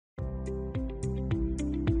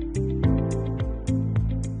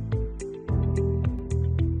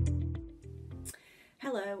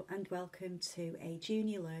and welcome to a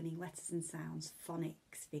Junior Learning Letters and Sounds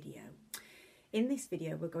Phonics video. In this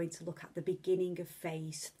video we're going to look at the beginning of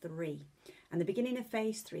phase 3, and the beginning of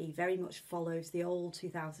phase 3 very much follows the old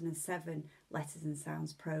 2007 Letters and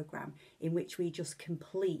Sounds programme, in which we just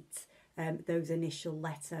complete those initial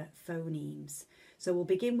letter phonemes. So we'll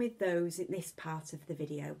begin with those in this part of the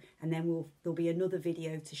video, and then there'll be another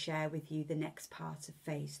video to share with you the next part of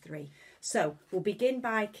phase 3. So we'll begin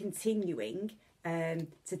by continuing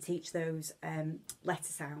to teach those letter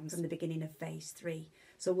sounds from the beginning of phase 3.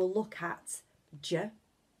 So we'll look at J,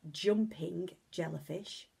 jumping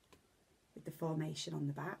jellyfish, with the formation on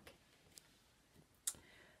the back.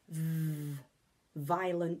 V,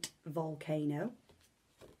 violent volcano.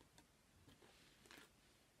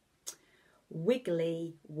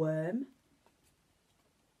 Wiggly worm.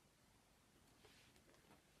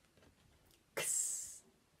 X,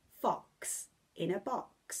 fox in a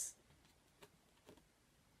box.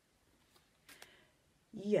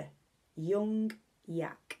 Y, young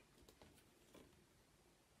yak.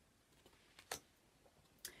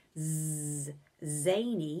 Z,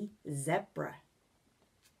 zany zebra.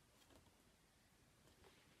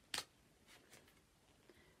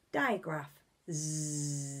 Digraph.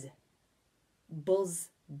 Z, buzz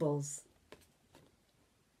buzz.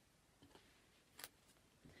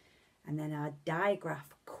 And then our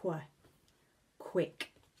digraph qu,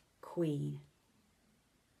 quick queen,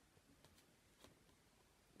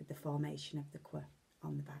 with the formation of the qu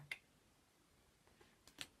on the back.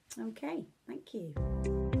 Okay, thank you.